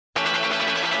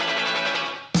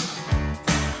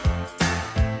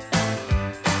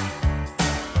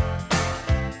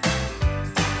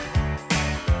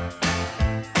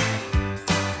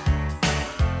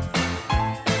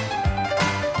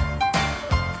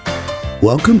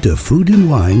Welcome to Food and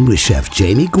Wine with Chef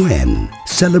Jamie Gwen.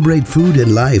 Celebrate food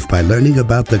and life by learning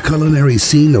about the culinary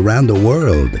scene around the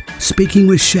world. Speaking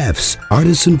with chefs,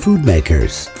 artisan food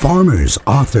makers, farmers,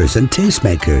 authors, and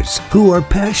tastemakers who are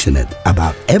passionate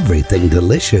about everything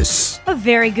delicious. A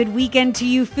very good weekend to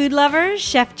you, food lovers.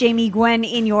 Chef Jamie Gwen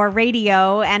in your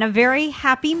radio, and a very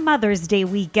happy Mother's Day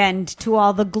weekend to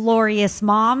all the glorious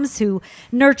moms who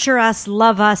nurture us,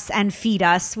 love us, and feed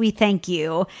us. We thank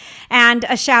you. And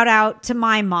a shout out to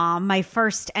my mom, my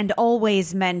first and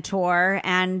always mentor,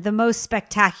 and the most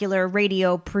spectacular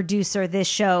radio producer this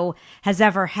show has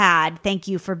ever had. Thank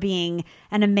you for being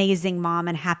an amazing mom,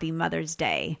 and happy Mother's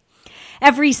Day.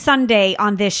 Every Sunday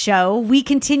on this show, we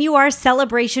continue our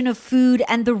celebration of food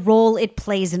and the role it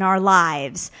plays in our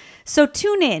lives. So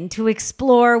tune in to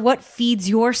explore what feeds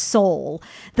your soul,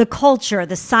 the culture,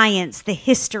 the science, the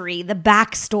history, the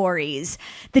backstories,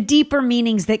 the deeper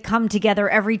meanings that come together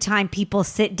every time people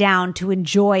sit down to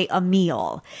enjoy a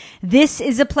meal. This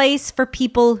is a place for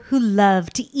people who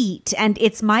love to eat, and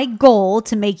it's my goal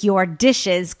to make your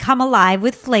dishes come alive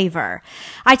with flavor.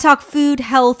 I talk food,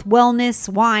 health, wellness,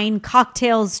 wine,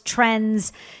 cocktails,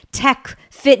 trends, tech,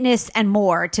 fitness, and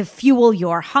more to fuel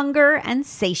your hunger and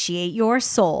satiate your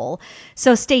soul.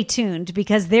 So stay tuned,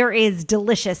 because there is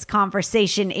delicious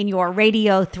conversation in your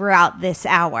radio throughout this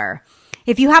hour.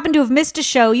 If you happen to have missed a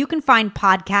show, you can find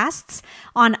podcasts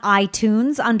on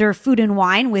iTunes under Food and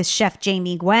Wine with Chef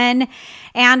Jamie Gwen,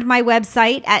 and my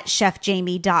website at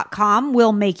chefjamie.com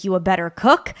will make you a better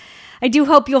cook. I do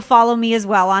hope you'll follow me as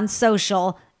well on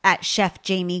social at Chef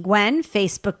Jamie Gwen,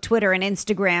 Facebook, Twitter, and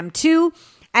Instagram too.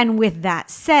 And with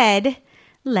that said,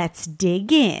 let's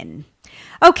dig in.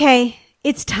 Okay,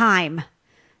 it's time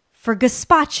for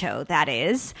gazpacho, that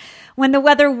is. When the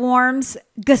weather warms,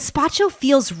 gazpacho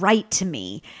feels right to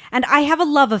me. And I have a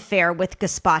love affair with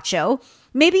gazpacho.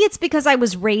 Maybe it's because I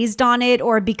was raised on it,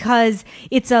 or because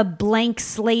it's a blank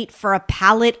slate for a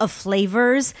palette of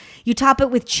flavors. You top it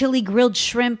with chili grilled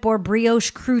shrimp or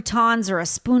brioche croutons or a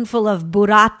spoonful of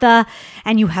burrata,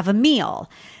 and you have a meal.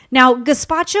 Now,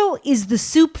 gazpacho is the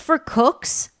soup for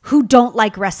cooks who don't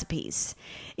like recipes.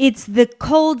 It's the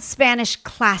cold Spanish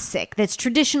classic that's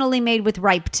traditionally made with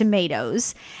ripe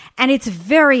tomatoes, and it's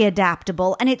very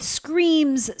adaptable, and it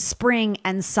screams spring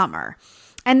and summer.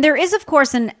 And there is, of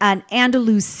course, an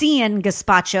Andalusian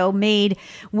gazpacho made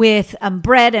with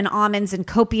bread and almonds and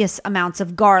copious amounts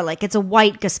of garlic. It's a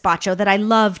white gazpacho that I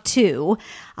love too,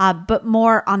 but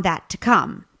more on that to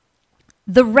come.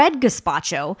 The red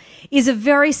gazpacho is a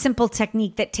very simple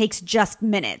technique that takes just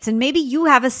minutes, and maybe you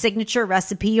have a signature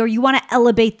recipe, or you want to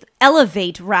elevate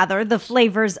the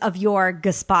flavors of your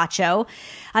gazpacho.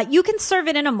 You can serve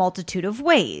it in a multitude of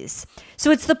ways. So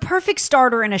it's the perfect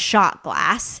starter in a shot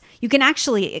glass. You can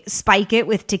actually spike it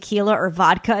with tequila or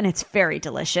vodka, and it's very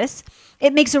delicious.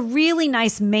 It makes a really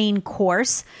nice main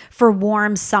course for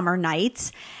warm summer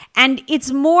nights. And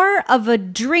it's more of a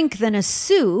drink than a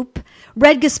soup.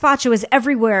 Red gazpacho is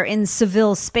everywhere in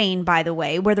Seville, Spain, by the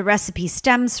way, where the recipe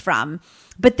stems from.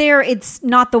 But there, it's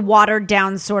not the watered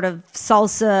down sort of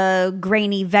salsa,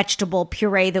 grainy vegetable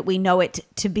puree that we know it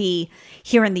to be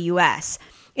here in the US.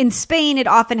 In Spain, it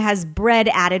often has bread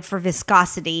added for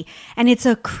viscosity, and it's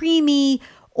a creamy,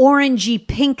 orangey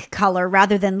pink color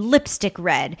rather than lipstick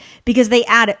red, because they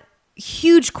add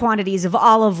huge quantities of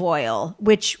olive oil,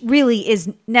 which really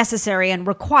is necessary and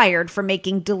required for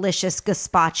making delicious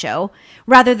gazpacho,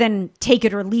 rather than take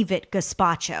it or leave it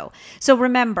gazpacho. So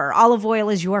remember, olive oil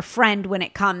is your friend when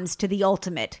it comes to the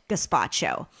ultimate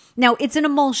gazpacho. Now, it's an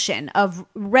emulsion of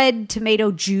red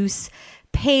tomato juice,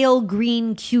 pale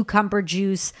green cucumber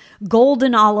juice,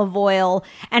 golden olive oil,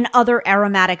 and other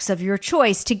aromatics of your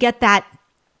choice to get that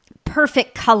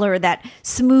perfect color, that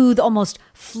smooth, almost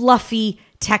fluffy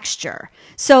texture.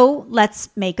 So let's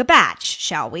make a batch,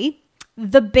 shall we?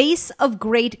 The base of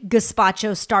great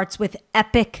gazpacho starts with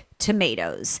epic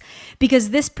tomatoes. Because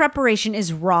this preparation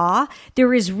is raw,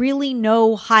 there is really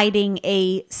no hiding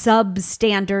a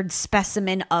substandard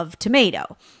specimen of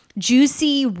tomato.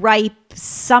 Juicy, ripe,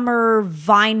 summer,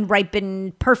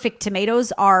 vine-ripened, perfect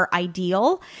tomatoes are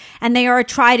ideal, and they are a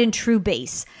tried and true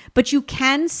base. But you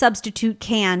can substitute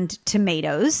canned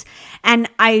tomatoes, and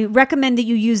I recommend that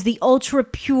you use the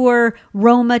ultra-pure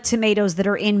Roma tomatoes that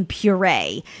are in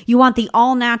puree. You want the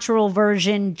all-natural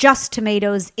version, just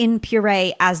tomatoes in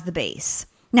puree as the base.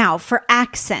 Now, for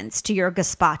accents to your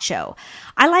gazpacho,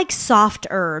 I like soft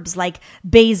herbs like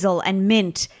basil and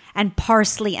mint and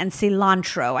parsley and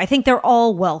cilantro. I think they're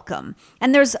all welcome.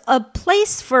 And there's a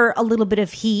place for a little bit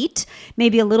of heat,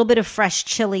 maybe a little bit of fresh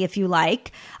chili if you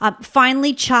like.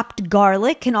 Finely chopped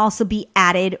garlic can also be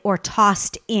added or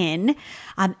tossed in.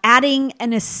 Adding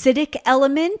an acidic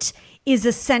element is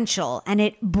essential, and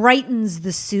it brightens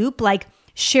the soup. Like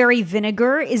sherry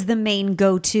vinegar is the main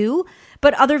go-to,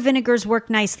 but other vinegars work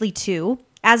nicely too,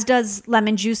 as does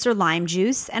lemon juice or lime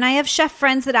juice. And I have chef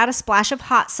friends that add a splash of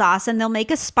hot sauce and they'll make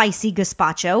a spicy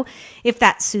gazpacho if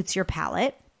that suits your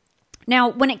palate. Now,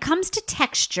 when it comes to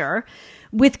texture,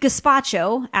 with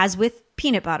gazpacho, as with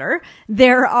peanut butter,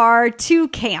 there are two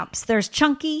camps. There's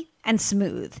chunky and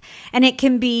smooth. And it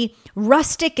can be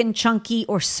rustic and chunky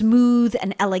or smooth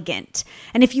and elegant.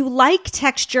 And if you like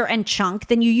texture and chunk,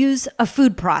 then you use a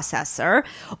food processor,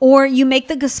 or you make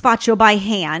the gazpacho by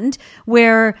hand,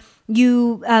 where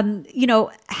you,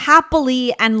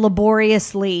 happily and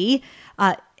laboriously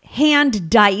hand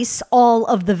dice all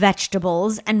of the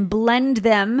vegetables and blend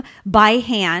them by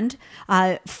hand,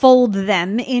 fold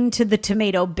them into the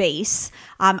tomato base.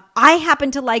 I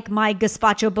happen to like my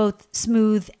gazpacho both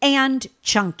smooth and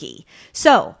chunky.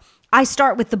 So I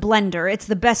start with the blender. It's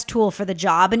the best tool for the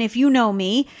job. And if you know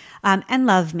me and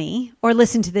love me or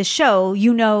listen to this show,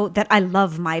 you know that I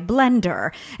love my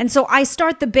blender. And so I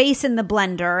start the base in the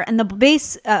blender. And the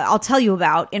base I'll tell you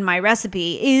about in my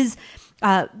recipe is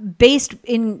based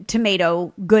in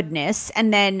tomato goodness,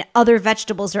 and then other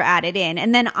vegetables are added in.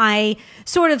 And then I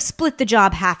sort of split the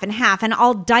job half and half, and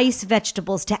I'll dice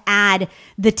vegetables to add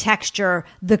the texture,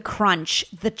 the crunch,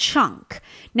 the chunk.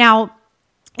 Now,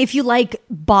 if you like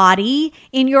body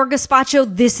in your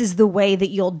gazpacho, this is the way that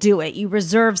you'll do it. You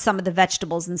reserve some of the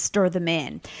vegetables and stir them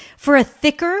in. For a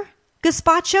thicker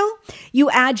gazpacho, you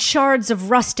add shards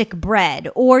of rustic bread,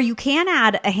 or you can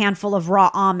add a handful of raw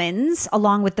almonds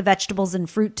along with the vegetables and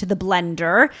fruit to the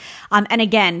blender. And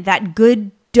again, that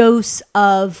good dose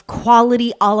of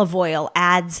quality olive oil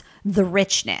adds the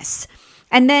richness.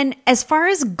 And then as far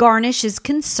as garnish is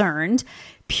concerned,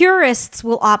 purists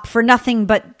will opt for nothing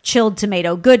but chilled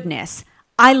tomato goodness.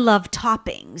 I love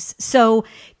toppings, so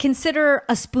consider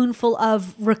a spoonful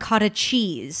of ricotta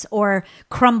cheese or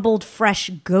crumbled fresh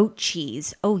goat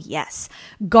cheese. Oh yes,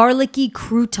 garlicky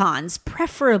croutons,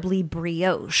 preferably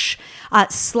brioche,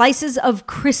 slices of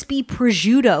crispy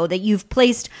prosciutto that you've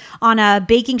placed on a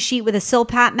baking sheet with a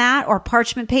Silpat mat or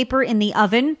parchment paper in the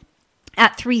oven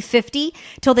at 350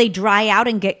 till they dry out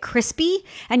and get crispy,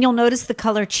 and you'll notice the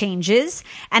color changes.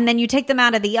 And then you take them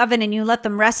out of the oven and you let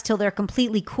them rest till they're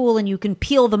completely cool, and you can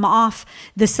peel them off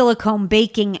the silicone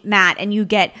baking mat and you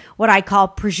get what I call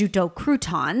prosciutto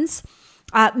croutons.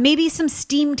 Maybe some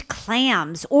steamed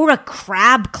clams or a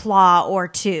crab claw or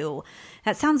two.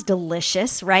 That sounds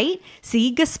delicious, right?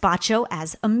 See, gazpacho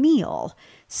as a meal.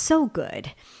 So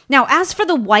good. Now, as for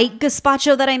the white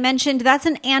gazpacho that I mentioned, that's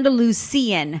an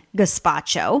Andalusian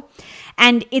gazpacho,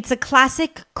 and it's a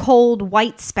classic cold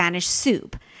white Spanish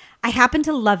soup. I happen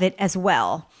to love it as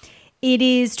well. It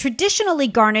is traditionally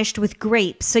garnished with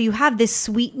grapes, so you have this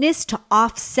sweetness to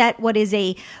offset what is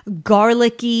a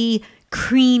garlicky,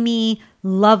 creamy,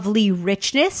 lovely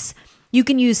richness. You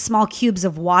can use small cubes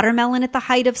of watermelon at the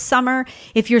height of summer.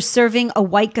 If you're serving a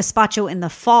white gazpacho in the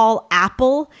fall,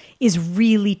 apple is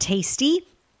really tasty.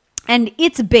 And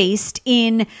it's based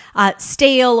in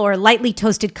stale or lightly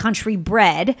toasted country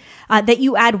bread that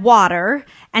you add water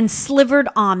and slivered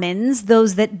almonds,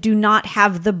 those that do not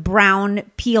have the brown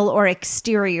peel or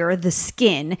exterior, the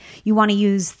skin. You want to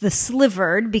use the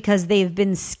slivered because they've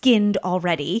been skinned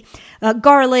already.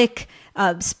 Garlic,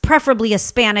 preferably a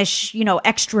Spanish,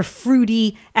 extra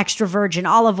fruity, extra virgin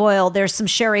olive oil. There's some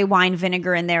sherry wine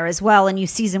vinegar in there as well, and you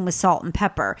season with salt and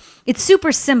pepper. It's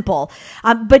super simple,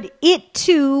 but it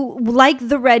too, like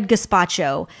the red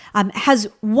gazpacho, has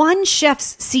one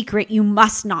chef's secret you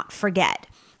must not forget.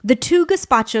 The two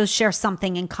gazpachos share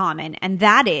something in common, and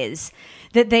that is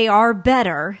that they are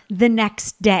better the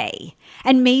next day,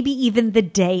 and maybe even the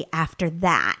day after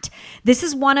that. This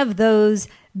is one of those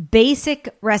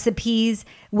basic recipes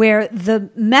where the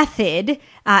method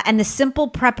and the simple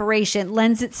preparation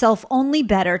lends itself only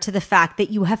better to the fact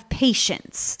that you have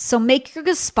patience. So make your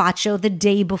gazpacho the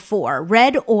day before,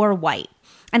 red or white,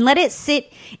 and let it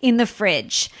sit in the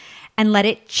fridge and let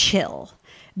it chill,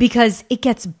 because it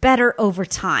gets better over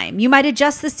time. You might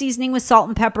adjust the seasoning with salt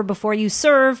and pepper before you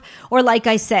serve, or like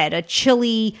I said, a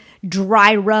chili,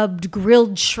 dry rubbed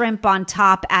grilled shrimp on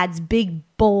top adds big,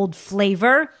 bold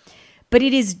flavor. But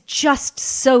it is just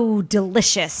so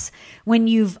delicious when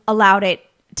you've allowed it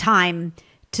time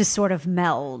to sort of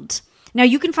meld. Now,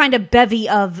 you can find a bevy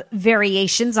of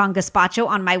variations on gazpacho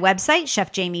on my website,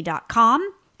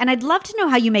 chefjamie.com. And I'd love to know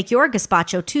how you make your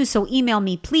gazpacho too, so email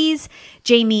me, please,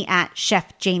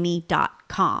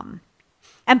 jamie@chefjamie.com.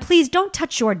 And please don't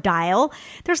touch your dial.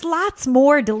 There's lots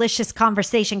more delicious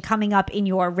conversation coming up in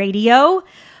your radio.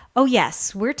 Oh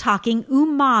yes, we're talking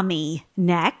umami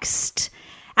next.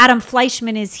 Adam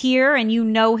Fleischman is here, and you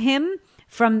know him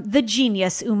from the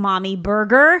Genius Umami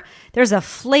Burger. There's a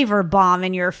flavor bomb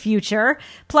in your future.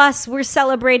 Plus, we're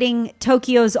celebrating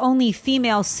Tokyo's only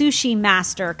female sushi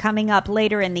master coming up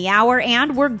later in the hour,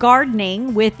 and we're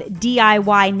gardening with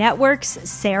DIY Network's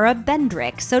Sarah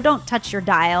Bendrick. So don't touch your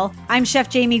dial. I'm Chef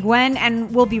Jamie Gwen,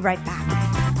 and we'll be right back.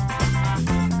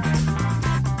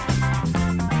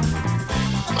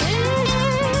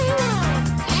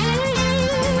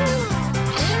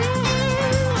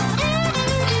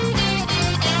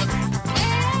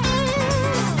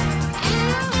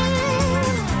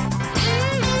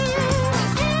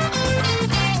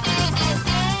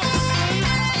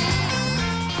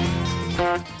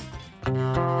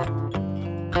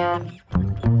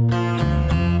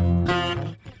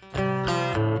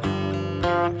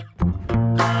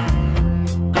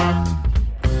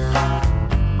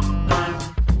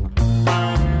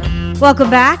 Welcome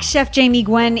back, Chef Jamie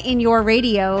Gwen in your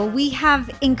radio. We have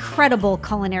incredible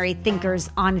culinary thinkers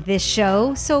on this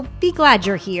show, so be glad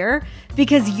you're here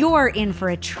because you're in for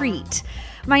a treat.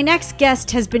 My next guest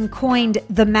has been coined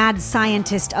the mad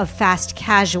scientist of fast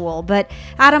casual, but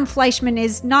Adam Fleischman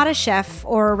is not a chef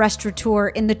or a restaurateur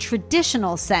in the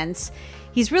traditional sense.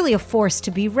 He's really a force to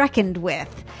be reckoned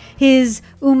with. His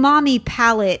umami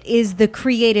palate is the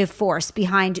creative force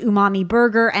behind Umami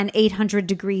Burger and 800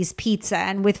 Degrees Pizza.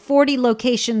 And with 40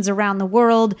 locations around the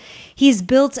world, he's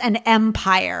built an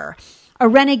empire. A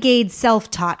renegade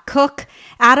self-taught cook,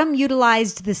 Adam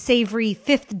utilized the savory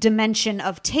fifth dimension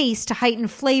of taste to heighten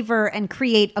flavor and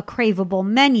create a craveable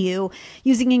menu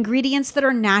using ingredients that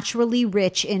are naturally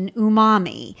rich in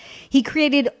umami. He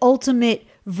created ultimate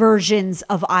versions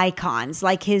of icons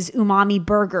like his umami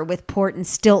burger with port and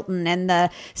Stilton and the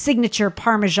signature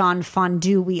Parmesan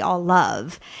fondue we all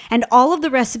love. And all of the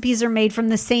recipes are made from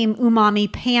the same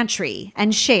umami pantry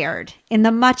and shared in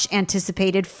the much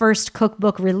anticipated first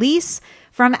cookbook release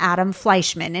from Adam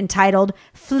Fleischman entitled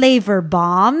Flavor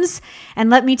Bombs. And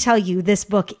let me tell you, this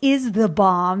book is the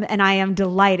bomb, and I am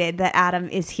delighted that Adam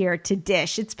is here to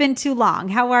dish. It's been too long.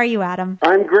 How are you, Adam?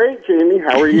 I'm great, Jamie.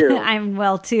 How are you? I'm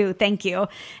well, too. Thank you.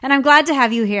 And I'm glad to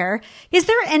have you here. Is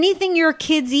there anything your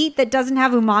kids eat that doesn't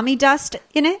have umami dust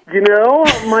in it? You know,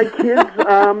 my kids,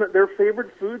 their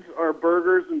favorite foods are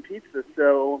burgers and pizza,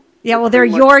 so... Yeah, well, they're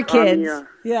your kids.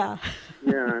 Yeah.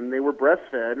 Yeah, and they were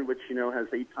breastfed, which, you know, has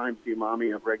 8 times the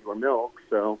umami of regular milk,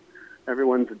 so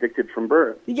everyone's addicted from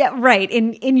birth. Yeah, right,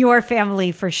 in your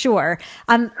family for sure.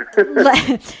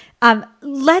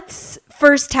 Let's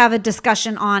first have a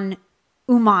discussion on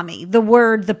umami, the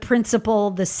word, the principle,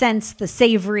 the sense, the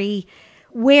savory.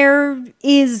 Where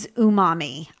is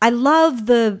umami? I love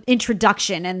the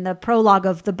introduction and the prologue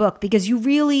of the book because you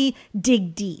really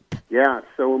dig deep. Yeah,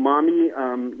 so umami,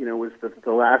 was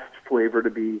the last flavor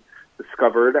to be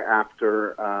discovered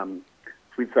after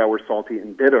sweet, sour, salty,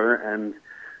 and bitter. And,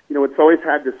 you know, it's always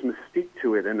had this mystique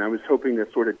to it, and I was hoping to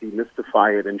sort of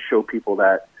demystify it and show people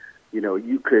that, you know,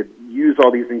 you could use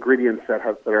all these ingredients that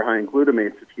are high in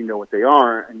glutamates if you know what they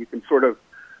are, and you can sort of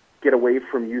get away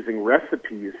from using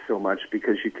recipes so much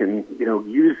because you can, you know,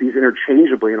 use these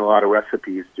interchangeably in a lot of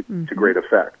recipes to great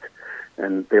effect.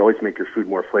 And they always make your food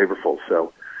more flavorful.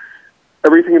 So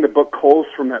everything in the book calls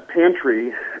from that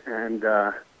pantry, and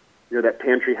that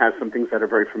pantry has some things that are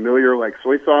very familiar, like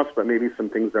soy sauce, but maybe some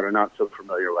things that are not so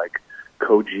familiar, like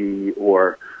koji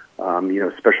or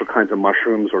special kinds of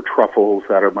mushrooms or truffles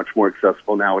that are much more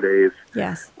accessible nowadays.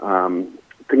 Yes.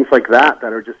 Things like that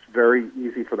are just very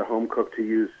easy for the home cook to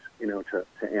use, you know, to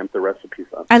amp the recipes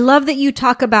up. I love that you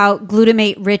talk about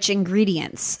glutamate-rich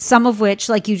ingredients, some of which,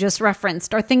 like you just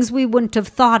referenced, are things we wouldn't have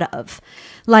thought of,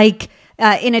 like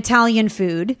in Italian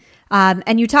food.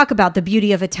 And you talk about the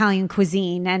beauty of Italian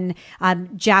cuisine and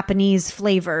Japanese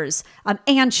flavors,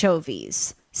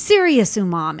 anchovies, serious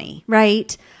umami,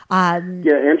 right?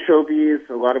 Anchovies.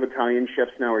 A lot of Italian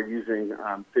chefs now are using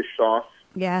fish sauce.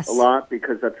 Yes. A lot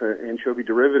because that's an anchovy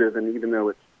derivative, and even though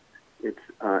it's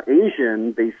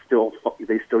Asian, they still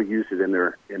use it in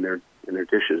their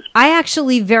dishes. I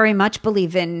actually very much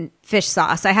believe in fish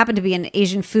sauce. I happen to be an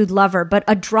Asian food lover, but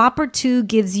a drop or two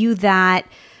gives you that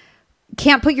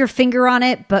can't put your finger on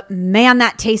it, but man,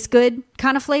 that tastes good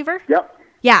kind of flavor. Yep.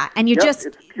 Yeah, and you just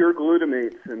it's pure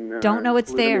glutamates and don't know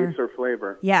it's there. Glutamates or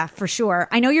flavor. Yeah, for sure.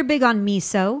 I know you're big on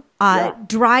miso.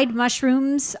 Dried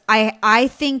mushrooms. I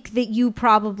think that you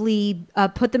probably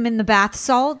put them in the bath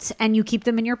salt and you keep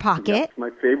them in your pocket. Yes,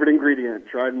 my favorite ingredient,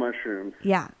 dried mushrooms.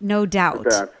 Yeah, no doubt. The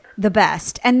best. The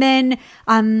best. And then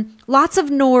lots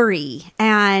of nori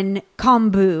and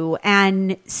kombu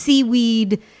and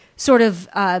seaweed, sort of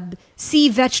sea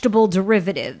vegetable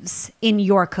derivatives in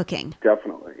your cooking.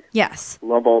 Definitely. Yes.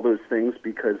 Love all those things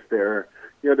because they're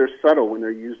subtle. When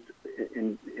they're used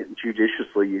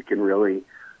judiciously, you can really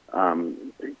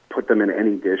put them in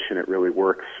any dish and it really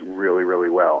works really, really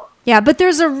well. Yeah, but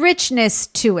there's a richness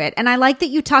to it. And I like that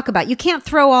you talk about, you can't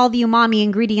throw all the umami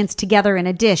ingredients together in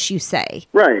a dish, you say.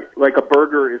 Right. Like a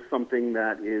burger is something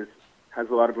that has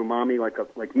a lot of umami,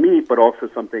 like meat, but also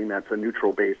something that's a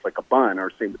neutral base, like a bun,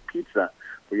 or same with pizza,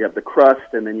 where you have the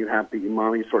crust and then you have the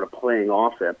umami sort of playing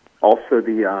off it. Also,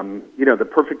 the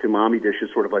perfect umami dish is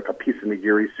sort of like a piece of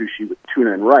nigiri sushi with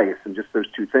tuna and rice, and just those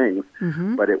two things,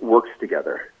 but it works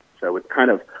together. So it kind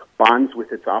of bonds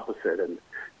with its opposite and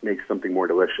makes something more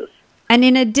delicious. And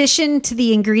in addition to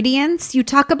the ingredients, you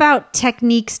talk about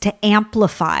techniques to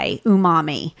amplify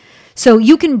umami. So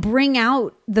you can bring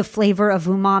out the flavor of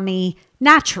umami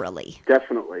naturally.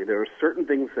 Definitely. There are certain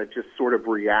things that just sort of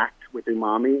react with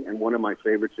umami, and one of my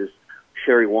favorites is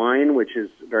sherry wine, which is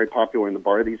very popular in the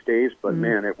bar these days, but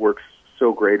man, it works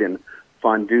so great in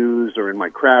fondues or in my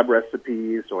crab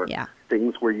recipes or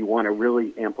things where you want to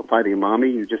really amplify the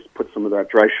umami. You just put some of that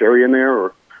dry sherry in there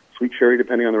or sweet sherry,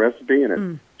 depending on the recipe, and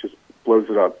it just blows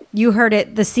it up. You heard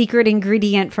it, the secret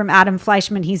ingredient from Adam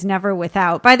Fleischman he's never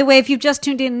without. By the way, if you've just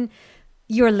tuned in,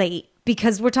 you're late,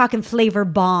 because we're talking flavor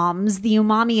bombs, the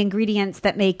umami ingredients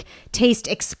that make taste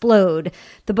explode.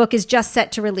 The book is just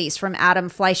set to release from Adam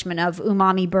Fleischman of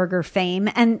Umami Burger fame.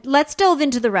 And let's delve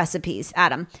into the recipes,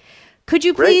 Adam. Could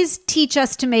you please teach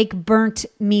us to make burnt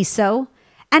miso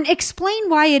and explain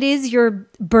why it is you're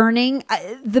burning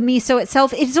the miso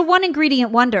itself? It's a one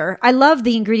ingredient wonder. I love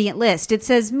the ingredient list. It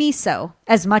says miso,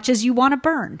 as much as you want to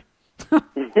burn.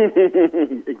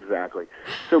 Exactly.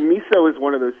 So miso is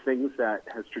one of those things that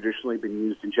has traditionally been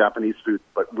used in Japanese food,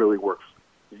 but really works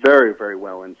very, very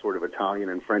well in sort of Italian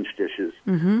and French dishes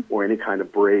or any kind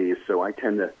of braise. So I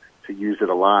tend to use it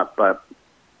a lot. But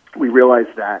we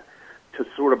realized that to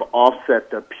sort of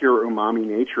offset the pure umami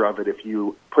nature of it, if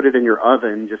you put it in your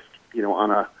oven, just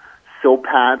on a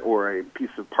silpat or a piece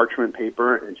of parchment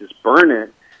paper and just burn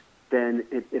it, then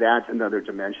it adds another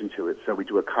dimension to it. So we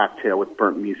do a cocktail with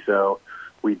burnt miso.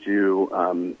 We do,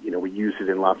 we use it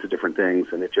in lots of different things,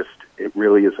 and it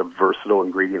really is a versatile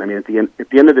ingredient. I mean, at the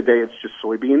end of the day, it's just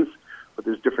soybeans, but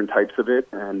there's different types of it,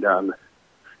 and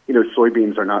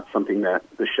soybeans are not something that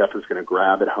the chef is going to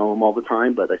grab at home all the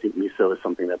time. But I think miso is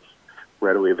something that's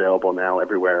readily available now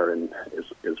everywhere and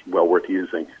is well worth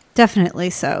using. Definitely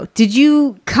so. Did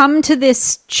you come to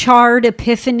this chard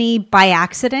epiphany by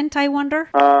accident, I wonder?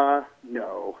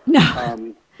 No.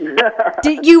 No.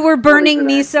 You were burning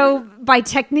miso by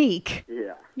technique.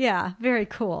 Yeah. Yeah, very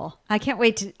cool. I can't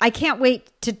wait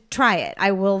to try it.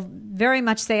 I will very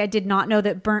much say I did not know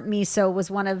that burnt miso was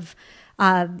one of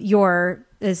your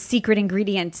secret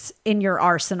ingredients in your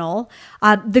arsenal.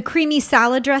 The creamy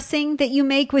salad dressing that you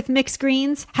make with mixed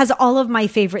greens has all of my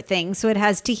favorite things. So it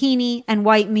has tahini and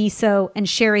white miso and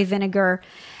sherry vinegar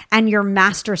and your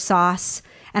master sauce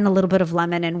and a little bit of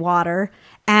lemon and water.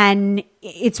 And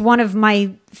it's one of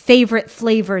my favorite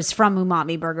flavors from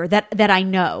Umami Burger that I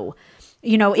know.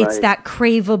 It's that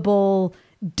craveable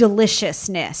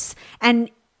deliciousness. And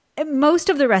most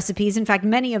of the recipes, in fact,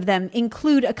 many of them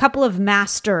include a couple of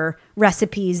master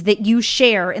recipes that you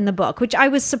share in the book, which I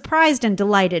was surprised and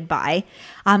delighted by.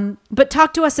 But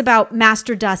talk to us about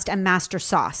Master Dust and Master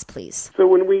Sauce, please. So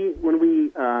when we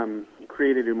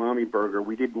created Umami Burger,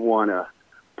 we didn't want to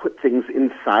put things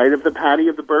inside of the patty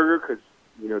of the burger because,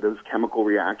 those chemical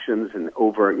reactions and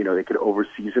they could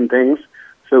over-season things.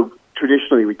 So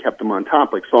traditionally we kept them on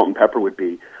top like salt and pepper would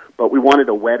be. But we wanted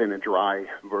a wet and a dry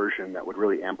version that would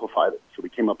really amplify it. So we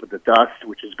came up with the dust,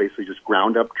 which is basically just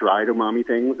ground up dried umami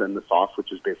things, and the sauce,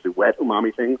 which is basically wet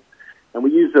umami things. And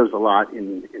we use those a lot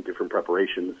in different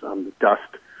preparations. The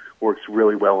dust works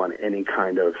really well on any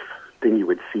kind of thing you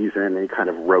would season, any kind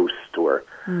of roast, or,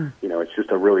 it's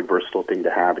just a really versatile thing to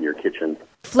have in your kitchen.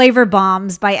 Flavor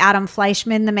Bombs by Adam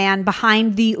Fleischman, the man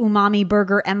behind the Umami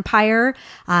Burger empire,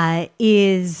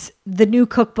 is the new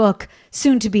cookbook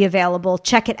soon to be available.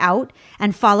 Check it out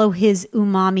and follow his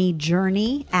umami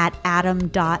journey at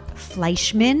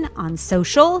adam.fleischman on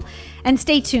social. And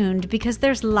stay tuned because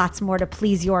there's lots more to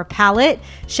please your palate.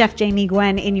 Chef Jamie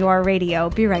Gwen in your radio.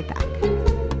 Be right back.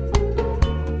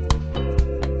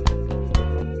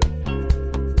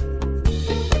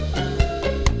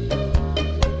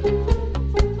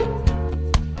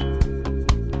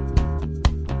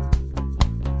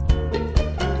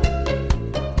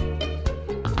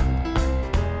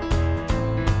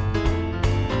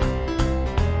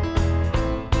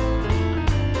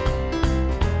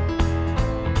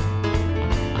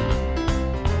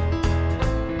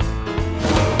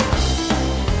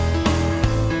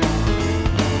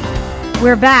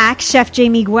 We're back. Chef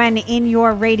Jamie Gwen in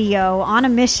your radio on a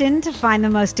mission to find the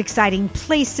most exciting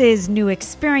places, new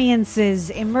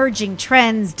experiences, emerging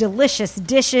trends, delicious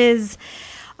dishes.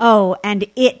 Oh, and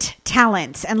it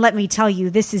talents. And let me tell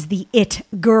you, this is the it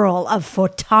girl of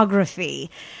photography.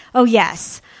 Oh,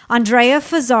 yes. Andrea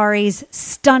Fazzari's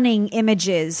stunning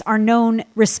images are known,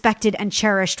 respected, and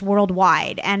cherished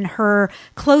worldwide. And her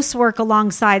close work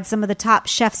alongside some of the top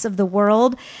chefs of the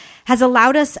world has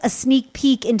allowed us a sneak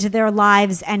peek into their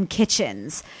lives and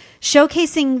kitchens,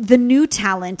 showcasing the new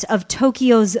talent of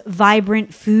Tokyo's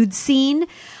vibrant food scene.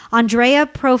 Andrea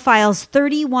profiles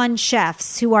 31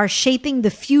 chefs who are shaping the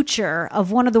future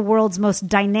of one of the world's most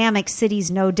dynamic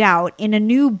cities, no doubt, in a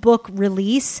new book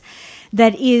release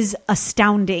that is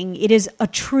astounding. It is a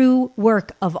true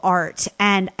work of art,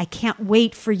 and I can't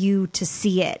wait for you to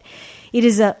see it. It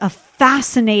is a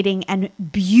fascinating and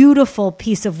beautiful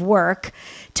piece of work.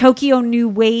 Tokyo New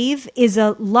Wave is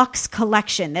a luxe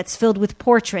collection that's filled with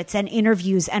portraits and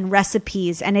interviews and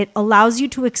recipes, and it allows you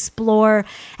to explore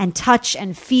and touch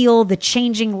and feel the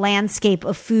changing landscape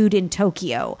of food in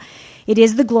Tokyo. It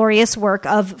is the glorious work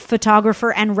of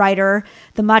photographer and writer,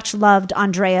 the much-loved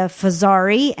Andrea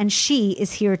Fazzari, and she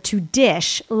is here to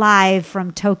dish live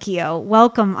from Tokyo.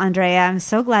 Welcome, Andrea. I'm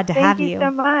so glad to have you. Thank you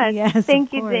so much. Yes,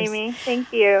 Thank you, Jamie.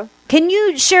 Thank you. Can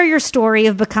you share your story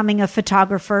of becoming a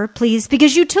photographer, please?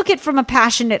 Because you took it from a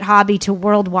passionate hobby to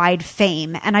worldwide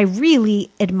fame, and I really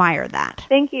admire that.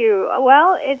 Thank you.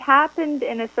 Well, it happened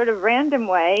in a sort of random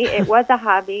way. It was a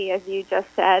hobby, as you just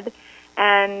said.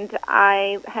 And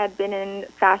I had been in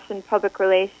fashion public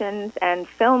relations and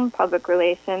film public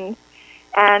relations,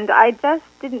 and I just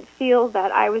didn't feel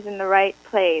that I was in the right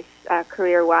place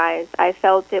career-wise. I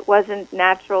felt it wasn't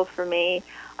natural for me,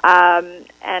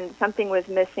 and something was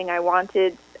missing. I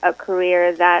wanted a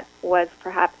career that was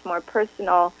perhaps more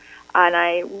personal, and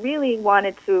I really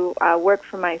wanted to work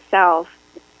for myself.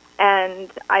 And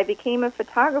I became a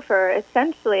photographer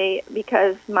essentially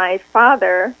because my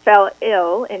father fell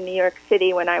ill in New York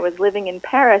City when I was living in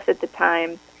Paris at the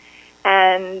time.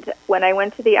 And when I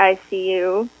went to the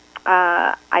ICU,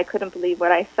 I couldn't believe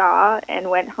what I saw and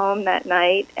went home that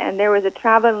night. And there was a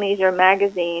Travel and Leisure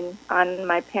magazine on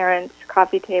my parents'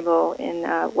 coffee table in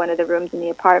one of the rooms in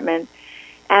the apartment.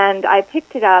 And I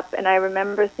picked it up, and I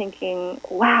remember thinking,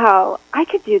 wow, I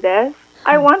could do this.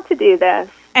 I want to do this.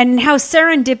 And how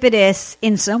serendipitous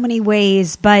in so many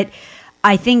ways, but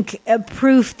I think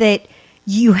proof that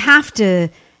you have to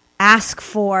ask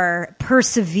for,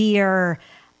 persevere,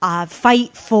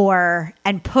 fight for,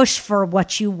 and push for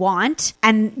what you want.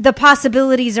 And the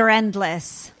possibilities are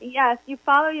endless. Yes, you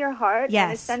follow your heart.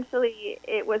 Yes. And essentially,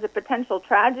 it was a potential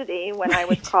tragedy when I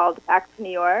was called back to New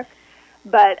York.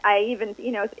 But I even,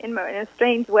 in a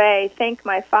strange way, thank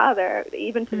my father,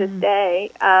 even to this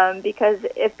day, because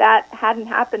if that hadn't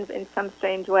happened in some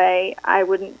strange way, I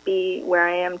wouldn't be where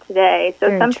I am today.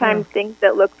 So sometimes things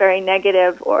that look very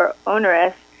negative or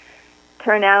onerous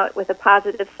turn out with a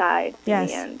positive side in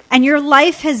the end. And your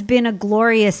life has been a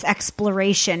glorious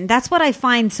exploration. That's what I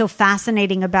find so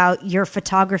fascinating about your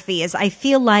photography is I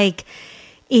feel like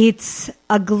it's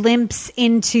a glimpse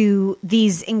into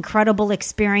these incredible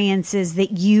experiences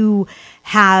that you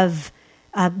have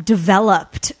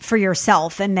developed for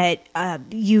yourself and that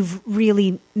you've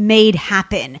really made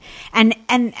happen. And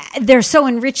they're so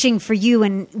enriching for you,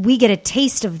 and we get a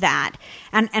taste of that.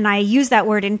 And I use that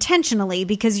word intentionally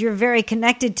because you're very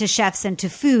connected to chefs and to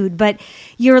food, but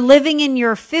you're living in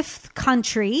your fifth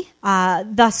country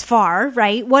thus far,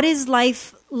 right? What is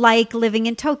life like living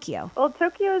in Tokyo? Well,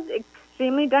 Tokyo is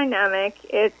extremely dynamic.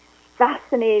 It's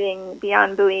fascinating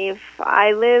beyond belief.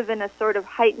 I live in a sort of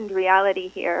heightened reality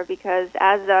here because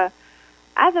as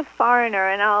a foreigner,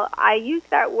 and I use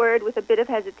that word with a bit of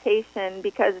hesitation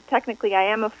because technically I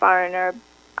am a foreigner.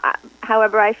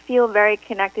 However, I feel very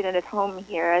connected and at home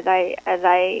here. As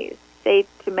I say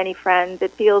to many friends,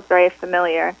 it feels very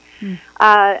familiar.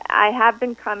 I have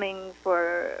been coming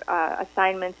for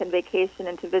assignments and vacation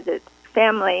and to visit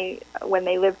family when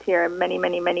they lived here many,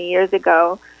 many, many years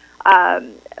ago.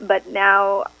 But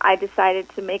now I decided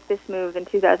to make this move in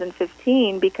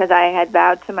 2015 because I had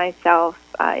vowed to myself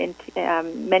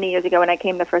many years ago when I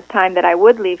came the first time that I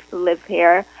would live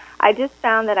here. I just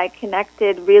found that I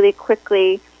connected really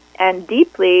quickly and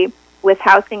deeply with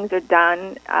how things are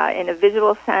done in a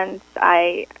visual sense.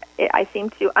 I seem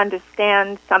to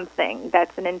understand something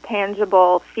that's an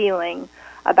intangible feeling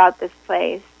about this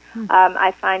place.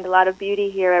 I find a lot of beauty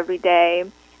here every day,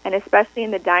 and especially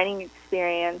in the dining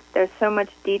experience, there's so much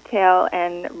detail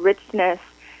and richness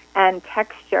and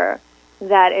texture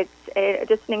that it's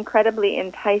just an incredibly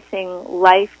enticing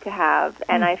life to have.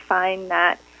 And I find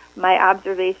that my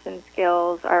observation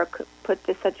skills are put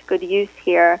to such good use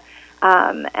here.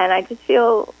 And I just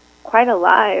feel quite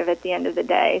alive at the end of the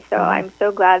day. So I'm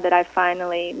so glad that I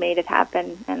finally made it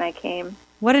happen and I came.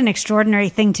 What an extraordinary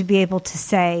thing to be able to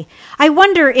say. I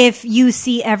wonder if you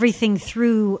see everything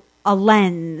through a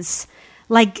lens,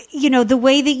 like, the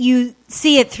way that you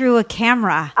see it through a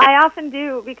camera. I often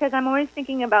do, because I'm always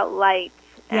thinking about light.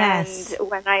 Yes.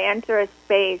 And when I enter a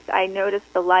space, I notice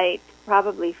the light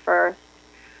probably first.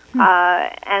 And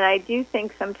I do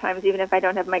think sometimes, even if I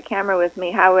don't have my camera with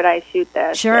me, how would I shoot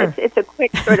this? Sure. It's a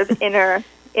quick sort of inner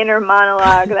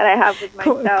monologue that I have with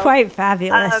myself. Quite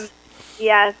fabulous.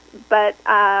 Yes, but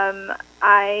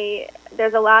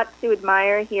there's a lot to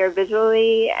admire here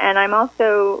visually, and I'm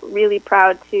also really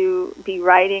proud to be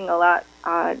writing a lot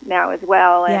now as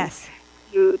well. And yes.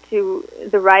 To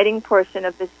the writing portion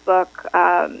of this book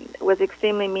was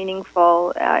extremely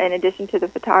meaningful in addition to the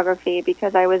photography,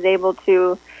 because I was able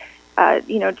to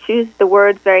choose the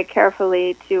words very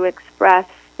carefully to express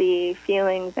the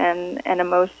feelings and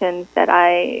emotions that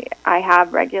I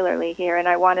have regularly here, and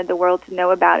I wanted the world to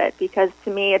know about it, because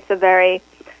to me it's a very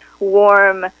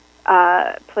warm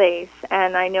place,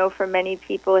 and I know for many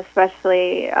people,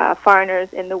 especially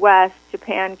foreigners in the West,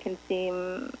 Japan can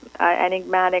seem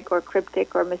enigmatic or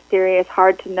cryptic or mysterious,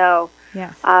 hard to know.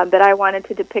 Yes. But I wanted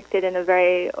to depict it in a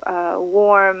very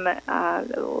warm,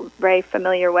 very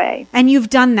familiar way. And you've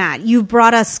done that. You've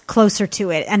brought us closer to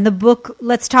it. And the book,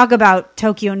 let's talk about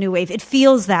Tokyo New Wave. It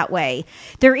feels that way.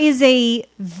 There is a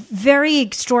very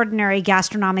extraordinary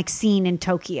gastronomic scene in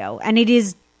Tokyo, and it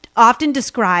is often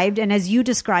described, and as you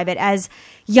describe it, as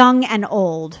young and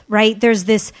old, right? There's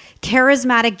this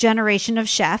charismatic generation of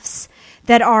chefs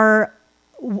that are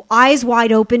eyes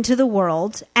wide open to the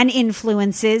world and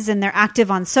influences, and they're active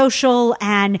on social,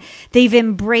 and they've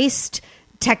embraced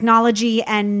technology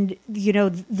and,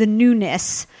 the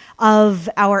newness of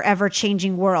our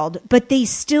ever-changing world, but they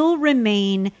still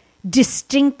remain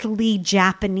distinctly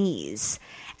Japanese.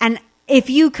 And if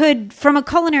you could, from a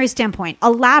culinary standpoint,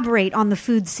 elaborate on the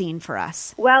food scene for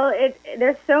us. Well,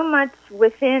 there's so much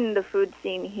within the food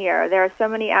scene here. There are so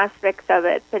many aspects of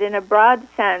it. But in a broad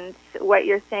sense, what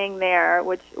you're saying there,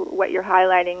 what you're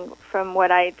highlighting from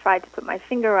what I tried to put my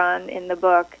finger on in the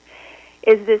book,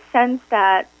 is this sense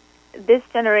that this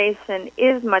generation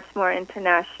is much more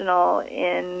international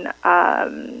in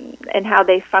how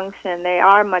they function. They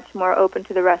are much more open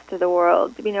to the rest of the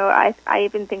world. I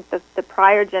even think that the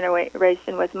prior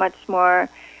generation was much more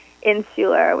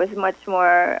insular, was much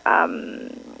more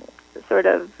sort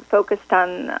of focused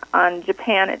on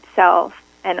Japan itself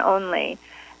and only.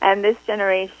 And this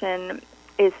generation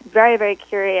is very, very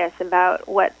curious about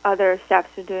what other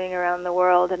chefs are doing around the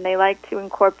world, and they like to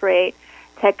incorporate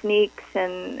techniques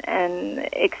and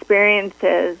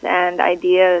experiences and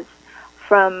ideas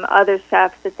from other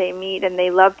chefs that they meet, and they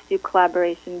love to do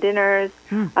collaboration dinners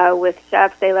with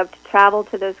chefs. They love to travel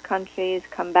to those countries,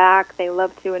 come back. They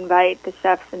love to invite the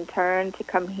chefs in turn to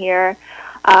come here.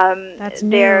 That's new.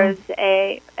 There's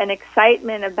an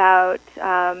excitement about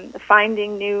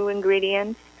finding new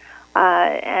ingredients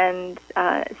and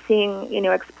seeing,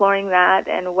 exploring that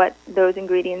and what those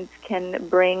ingredients can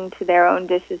bring to their own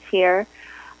dishes here.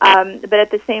 But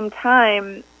at the same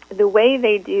time, the way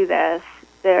they do this,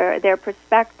 their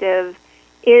perspective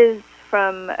is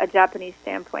from a Japanese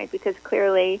standpoint, because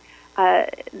clearly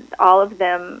all of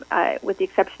them, with the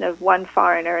exception of one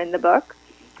foreigner in the book,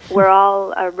 were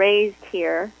all raised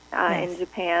here in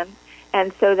Japan.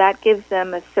 And so that gives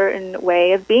them a certain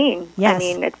way of being. Yes. I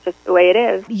mean, it's just the way it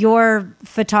is. Your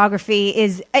photography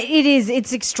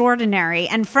it's extraordinary.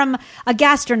 And from a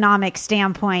gastronomic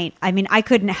standpoint, I mean, I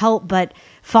couldn't help but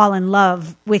fall in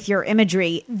love with your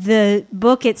imagery. The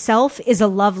book itself is a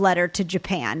love letter to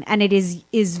Japan, and it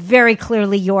is very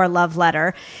clearly your love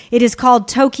letter. It is called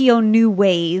Tokyo New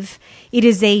Wave. It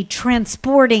is a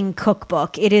transporting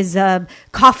cookbook. It is a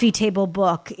coffee table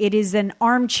book. It is an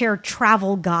armchair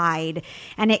travel guide,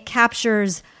 and it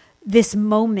captures this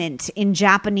moment in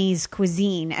Japanese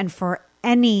cuisine. And for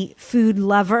any food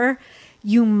lover,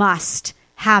 you must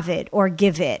have it or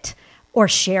give it or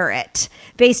share it.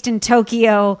 Based in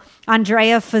Tokyo,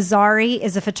 Andrea Fazzari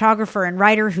is a photographer and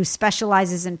writer who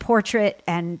specializes in portrait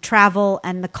and travel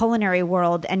and the culinary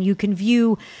world. And you can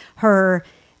view her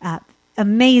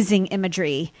amazing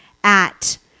imagery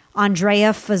at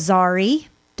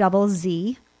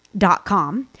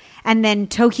AndreaFazzari.com. And then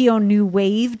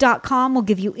TokyoNewWave.com will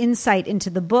give you insight into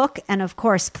the book. And of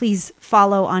course, please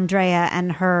follow Andrea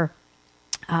and her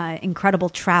incredible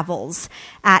travels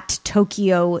at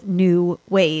Tokyo New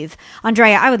Wave.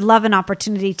 Andrea, I would love an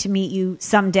opportunity to meet you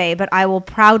someday, but I will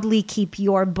proudly keep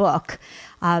your book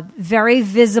very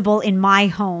visible in my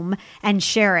home and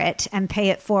share it and pay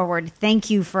it forward. Thank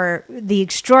you for the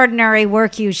extraordinary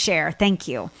work you share. Thank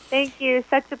you. Thank you.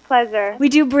 Such a pleasure. We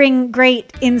do bring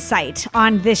great insight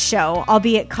on this show,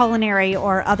 albeit culinary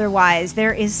or otherwise.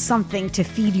 There is something to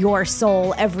feed your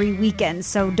soul every weekend,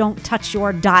 so don't touch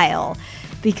your dial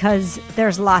because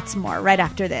there's lots more right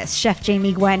after this. Chef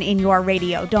Jamie Gwen in your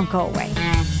radio. Don't go away.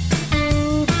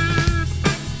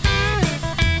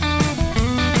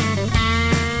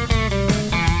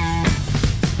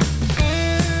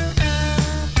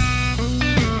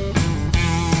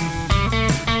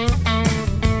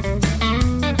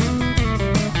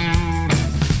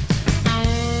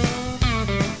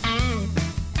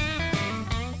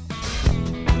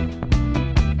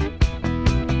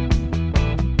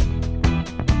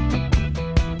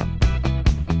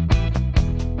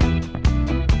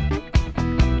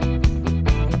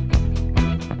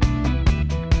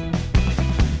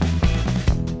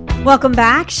 Welcome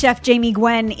back. Chef Jamie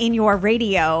Gwen in your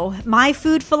radio. My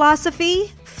food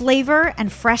philosophy, flavor and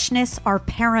freshness are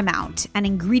paramount and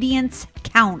ingredients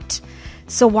count.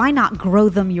 So why not grow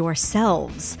them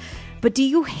yourselves? But do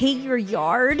you hate your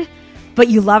yard? But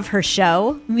you love her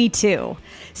show? Me too.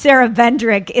 Sarah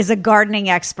Vendrick is a gardening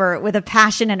expert with a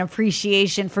passion and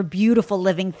appreciation for beautiful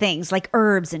living things like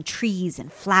herbs and trees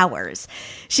and flowers.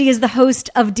 She is the host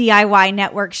of DIY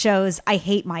Network shows I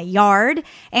Hate My Yard,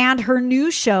 and her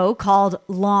new show called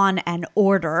Lawn and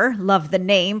Order, love the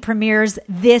name, premieres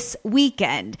this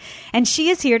weekend. And she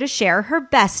is here to share her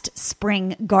best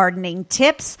spring gardening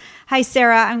tips. Hi,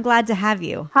 Sarah. I'm glad to have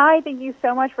you. Hi. Thank you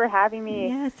so much for having me.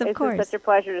 Yes, of course. It's such a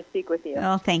pleasure to speak with you.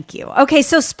 Oh, thank you. Okay,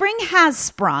 so spring has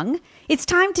sprung. It's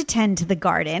time to tend to the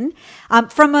garden.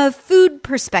 From a food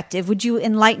perspective, would you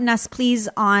enlighten us, please,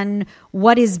 on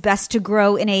what is best to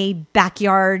grow in a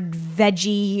backyard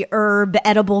veggie, herb,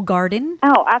 edible garden?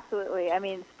 Oh, absolutely. I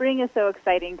mean, spring is so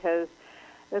exciting because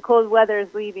the cold weather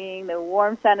is leaving, the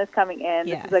warm sun is coming in.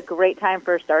 Yes. This is a great time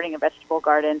for starting a vegetable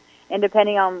garden. And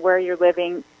depending on where you're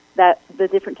living, that the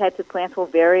different types of plants will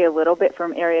vary a little bit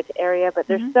from area to area, but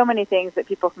there's so many things that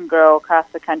people can grow across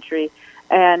the country,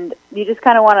 and you just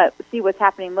kind of want to see what's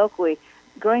happening locally.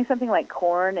 Growing something like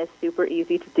corn is super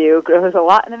easy to do. It grows a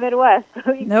lot in the Midwest,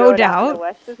 so you can No grow it doubt. out in the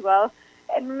West as well,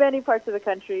 and many parts of the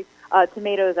country.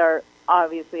 Tomatoes are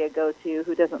obviously a go-to.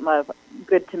 Who doesn't love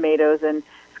good tomatoes? And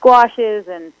squashes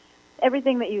and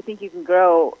everything that you think you can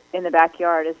grow in the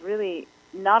backyard is really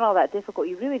not all that difficult.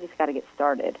 You really just got to get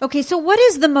started. Okay, so what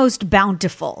is the most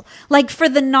bountiful? Like for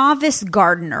the novice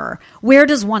gardener, where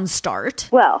does one start?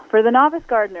 Well, for the novice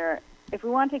gardener, if we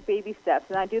want to take baby steps,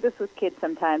 and I do this with kids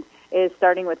sometimes, is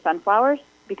starting with sunflowers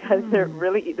because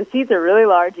the seeds are really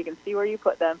large. You can see where you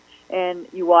put them, and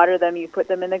you water them, you put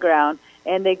them in the ground,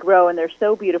 and they grow, and they're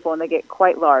so beautiful, and they get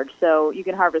quite large. So you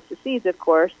can harvest the seeds, of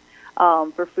course,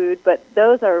 for food, but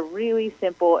those are really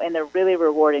simple, and they're really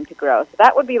rewarding to grow. So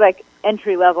that would be like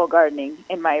entry-level gardening,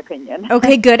 in my opinion.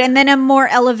 Okay, good. And then a more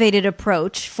elevated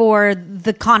approach for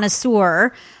the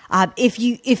connoisseur.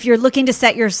 If you're looking to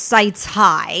set your sights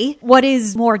high, what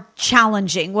is more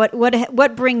challenging?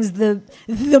 What brings the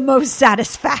most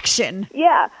satisfaction?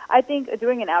 Yeah, I think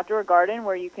doing an outdoor garden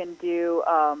where you can do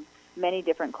many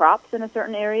different crops in a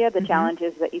certain area. The challenge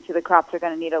is that each of the crops are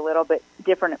going to need a little bit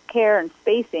different care and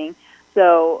spacing.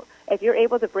 So if you're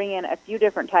able to bring in a few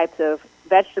different types of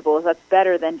vegetables, that's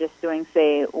better than just doing,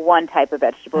 say, one type of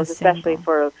vegetables, especially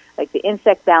for like the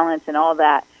insect balance and all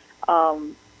that.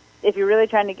 If you're really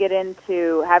trying to get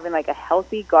into having like a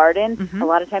healthy garden, a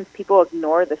lot of times people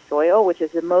ignore the soil, which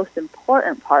is the most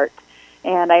important part.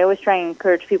 And I always try and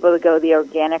encourage people to go the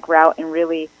organic route and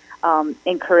really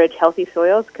encourage healthy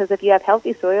soils, because if you have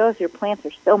healthy soils, your plants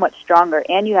are so much stronger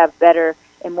and you have better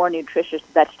and more nutritious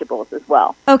vegetables as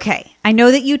well. Okay. I know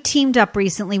that you teamed up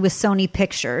recently with Sony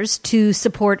Pictures to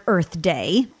support Earth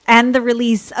Day and the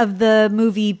release of the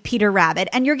movie Peter Rabbit,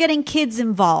 and you're getting kids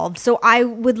involved. So I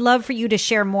would love for you to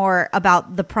share more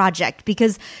about the project,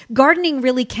 because gardening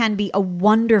really can be a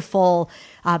wonderful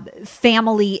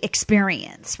family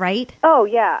experience, right? Oh,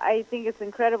 yeah. I think it's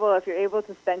incredible if you're able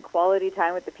to spend quality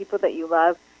time with the people that you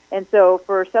love. And so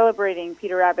for celebrating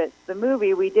Peter Rabbit, the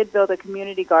movie, we did build a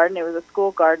community garden. It was a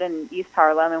school garden in East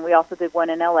Harlem, and we also did one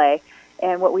in L.A.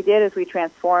 And what we did is we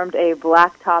transformed a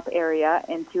blacktop area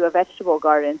into a vegetable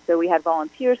garden. So we had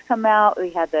volunteers come out. We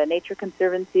had the Nature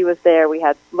Conservancy was there. We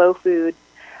had Slow Foods.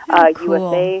 Cool.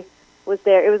 USA was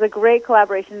there. It was a great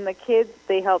collaboration. The kids,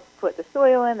 they helped put the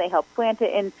soil in. They helped plant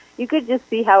it. And you could just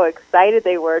see how excited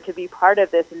they were to be part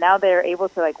of this. And now they're able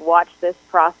to like watch this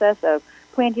process of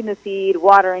planting the seed,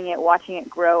 watering it, watching it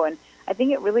grow. And I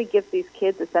think it really gives these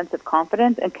kids a sense of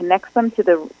confidence and connects them to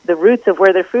the roots of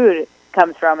where their food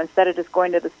comes from instead of just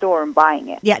going to the store and buying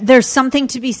it. Yeah, there's something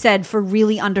to be said for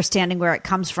really understanding where it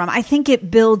comes from. I think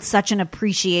it builds such an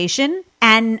appreciation,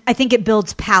 and I think it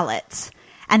builds palates.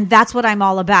 And that's what I'm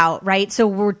all about, right? So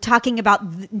we're talking about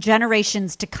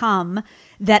generations to come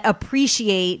that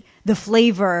appreciate the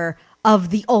flavor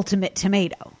of the ultimate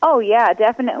tomato. Oh, yeah,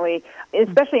 definitely.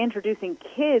 Especially introducing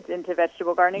kids into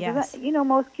vegetable gardening. Yes. Because,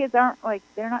 most kids aren't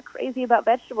they're not crazy about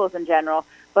vegetables in general.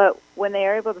 But when they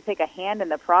are able to take a hand in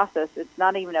the process, it's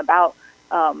not even about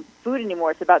food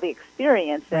anymore. It's about the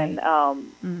experience. Right.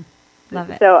 And Love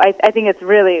it. so I think it's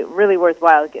really, really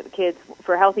worthwhile to get the kids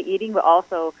for healthy eating, but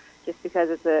also just because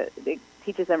it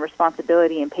teaches them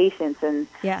responsibility and patience and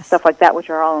stuff like that, which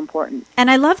are all important. And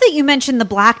I love that you mentioned the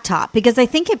blacktop, because I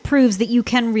think it proves that you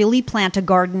can really plant a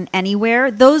garden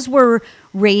anywhere. Those were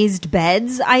raised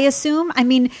beds, I assume. I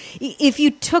mean, if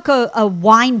you took a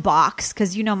wine box,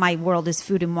 because my world is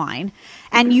food and wine,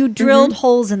 and you drilled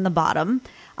holes in the bottom,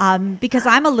 because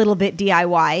I'm a little bit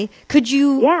DIY, could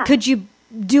you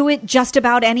do it just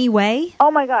about any way?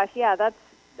 Oh my gosh, yeah,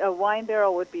 a wine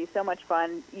barrel would be so much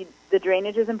fun. The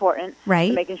drainage is important,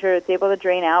 right? Making sure it's able to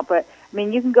drain out. But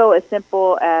you can go as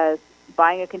simple as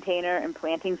buying a container and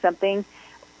planting something,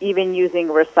 even using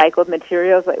recycled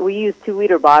materials. Like we use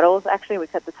 2-liter bottles. Actually, we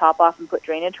cut the top off and put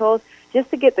drainage holes just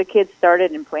to get the kids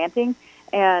started in planting.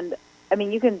 And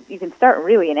you can start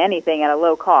really in anything at a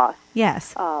low cost.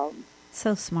 Yes.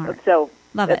 So smart. So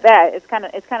love it. It's kind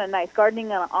of nice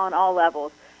gardening on all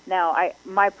levels. Now,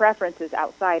 my preference is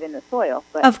outside in the soil,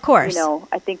 but of course,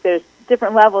 I think there's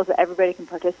different levels that everybody can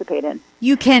participate in.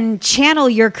 You can channel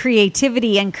your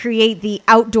creativity and create the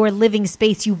outdoor living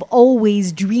space you've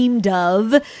always dreamed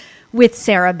of with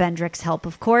Sarah Bendrick's help,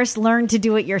 of course. Learn to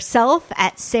do it yourself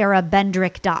at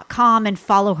sarahbendrick.com and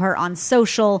follow her on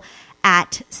social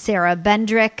at Sarah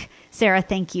Bendrick. Sarah,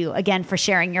 thank you again for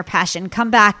sharing your passion.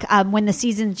 Come back when the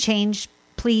season change,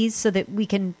 please, so that we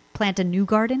can plant a new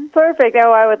garden? Perfect.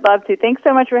 Oh, I would love to. Thanks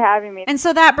so much for having me. And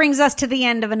so that brings us to the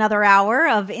end of another hour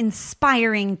of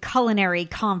inspiring culinary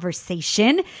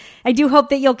conversation. I do hope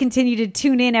that you'll continue to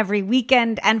tune in every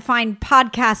weekend and find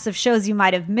podcasts of shows you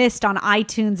might have missed on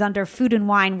iTunes under Food and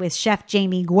Wine with Chef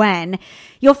Jamie Gwen.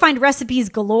 You'll find recipes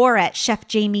galore at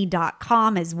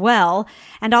chefjamie.com as well.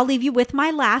 And I'll leave you with my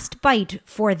last bite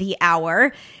for the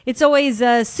hour. It's always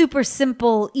a super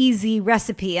simple, easy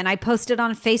recipe, and I post it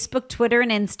on Facebook, Twitter,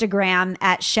 and Instagram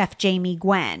at Chef Jamie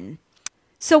Gwen.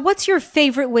 So what's your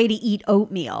favorite way to eat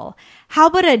oatmeal? How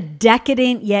about a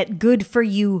decadent yet good for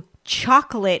you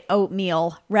chocolate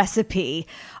oatmeal recipe?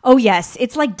 Oh yes,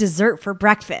 it's like dessert for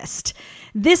breakfast.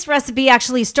 This recipe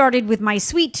actually started with my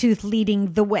sweet tooth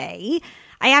leading the way.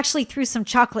 I actually threw some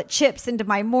chocolate chips into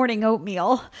my morning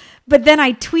oatmeal, but then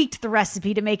I tweaked the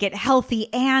recipe to make it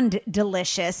healthy and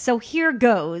delicious. So here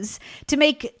goes. To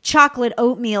make chocolate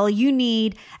oatmeal, you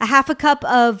need a half a cup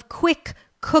of quick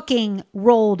cooking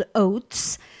rolled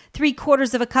oats,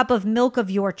 3/4 cup of milk of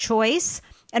your choice,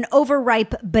 an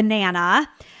overripe banana,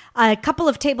 a couple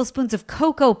of tablespoons of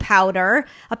cocoa powder,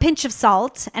 a pinch of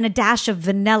salt, and a dash of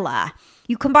vanilla.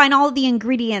 You combine all of the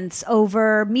ingredients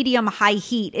over medium-high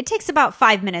heat. It takes about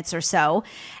 5 minutes or so,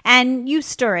 and you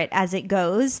stir it as it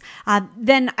goes.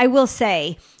 Then I will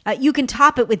say, you can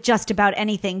top it with just about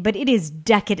anything, but it is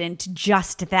decadent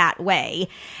just that way.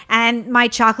 And my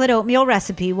chocolate oatmeal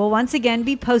recipe will once again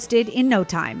be posted in no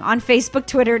time on Facebook,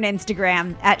 Twitter, and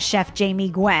Instagram at Chef Jamie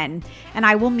Gwen. And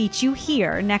I will meet you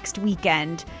here next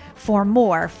weekend for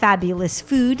more fabulous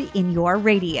food in your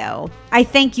radio. I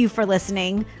thank you for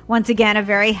listening. Once again, a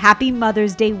very happy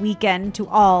Mother's Day weekend to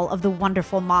all of the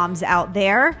wonderful moms out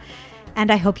there.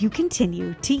 And I hope you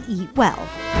continue to eat well.